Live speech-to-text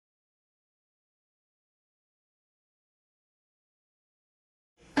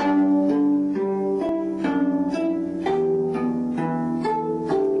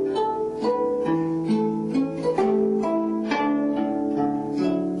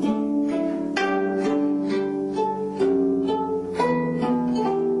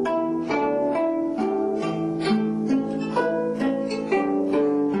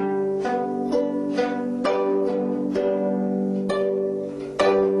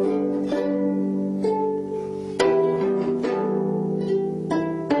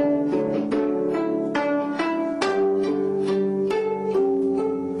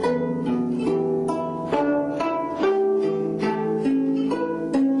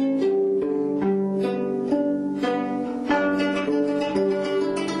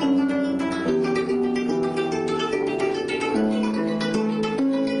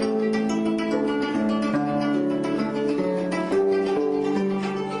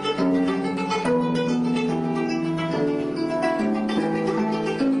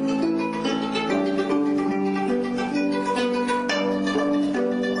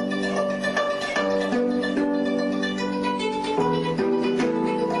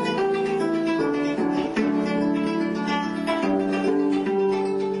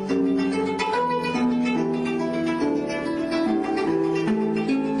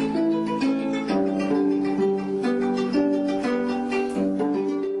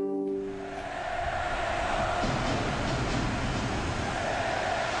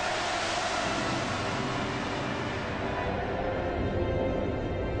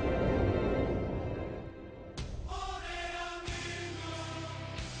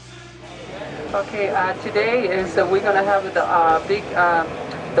Okay, today is we're gonna have the big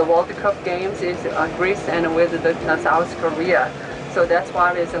the World Cup games is Greece and with the South Korea. So that's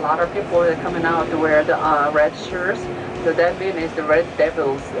why there's a lot of people that are coming out to wear the red shirts. So that means it's the Red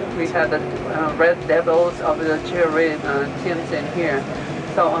Devils. We have the Red Devils of the cheer teams in here.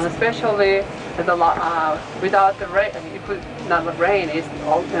 So especially the without the rain, if it not rain, it's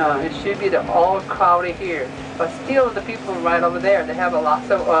all, it should be all cloudy here. But still, the people right over there, they have a lot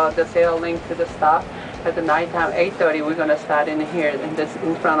of the sale link to the stuff. At the nighttime, 8:30, we're gonna start in here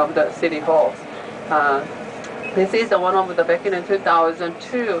in front of the city hall. This is the one of the back in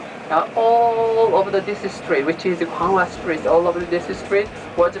 2002. All over this street, which is the Gwanghwa Street, all over this street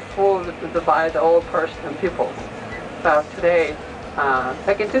was full by the old person people. Today.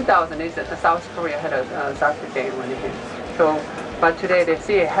 Back in 2000, South Korea had a soccer game when here. So, but today they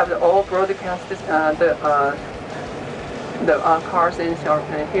see have the all broadcasters, the cars in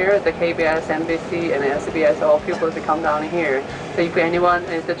here, the KBS, NBC, and SBS. All people to come down here. So if anyone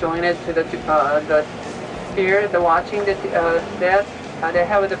is joining to the here, the watching that they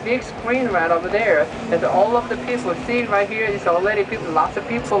have the big screen right over there. And all of the people see right here is already people. Lots of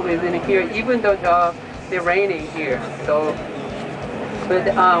people is in here, even though it's raining here. So. But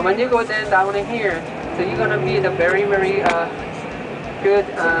when you go down in here, so you're gonna be the very good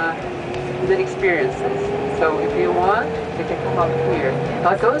experiences. So if you want, you can come up here.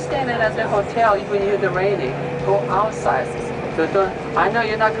 Don't stand at the hotel even if it's raining. Go outside. So I know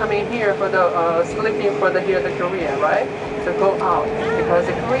you're not coming here for the sleeping for the Korea, right? So go out because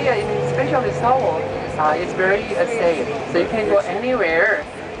the Korea, especially Seoul, is very safe. So you can go anywhere.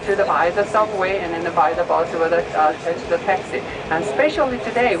 To buy the subway and then buy the bus or catch the taxi. And especially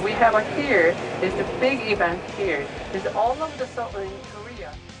today, we have here is the big event here. Is all of the subway.